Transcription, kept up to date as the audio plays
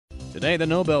Today, the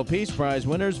Nobel Peace Prize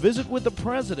winners visit with the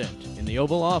president in the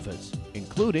Oval Office,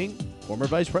 including former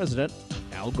Vice President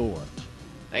Al Gore.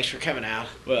 Thanks for coming, Al.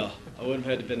 Well, I wouldn't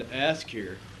have had to been asked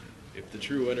here if the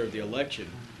true winner of the election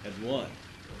had won.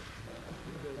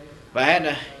 If I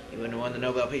hadn't, you wouldn't have won the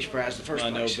Nobel Peace Prize in the first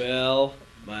My place. Nobel,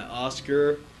 my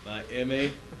Oscar, my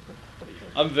Emmy.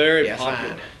 I'm very Yeah,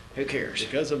 popular fine. Who cares?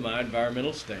 because of my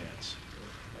environmental stance.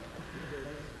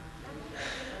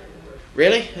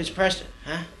 Really? Who's president?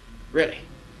 Huh? Really?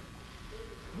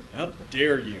 How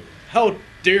dare you? How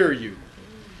dare you?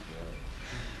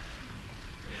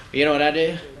 You know what I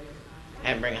do? I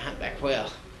have him bring a humpback whale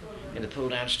in the pool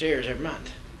downstairs every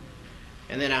month.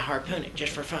 And then I harpoon it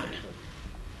just for fun.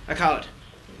 I call it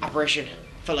Operation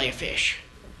Fillet of Fish.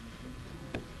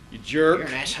 You jerk. You're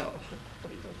an asshole.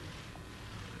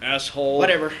 Asshole.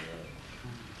 Whatever.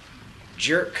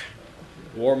 Jerk.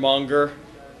 Warmonger.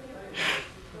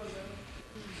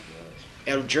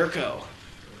 El Jerko.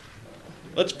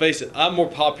 Let's face it, I'm more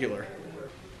popular.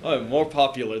 I'm more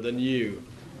popular than you.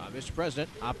 Mr. President,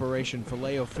 Operation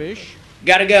Filet-O-Fish.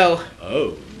 Gotta go.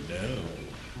 Oh, no.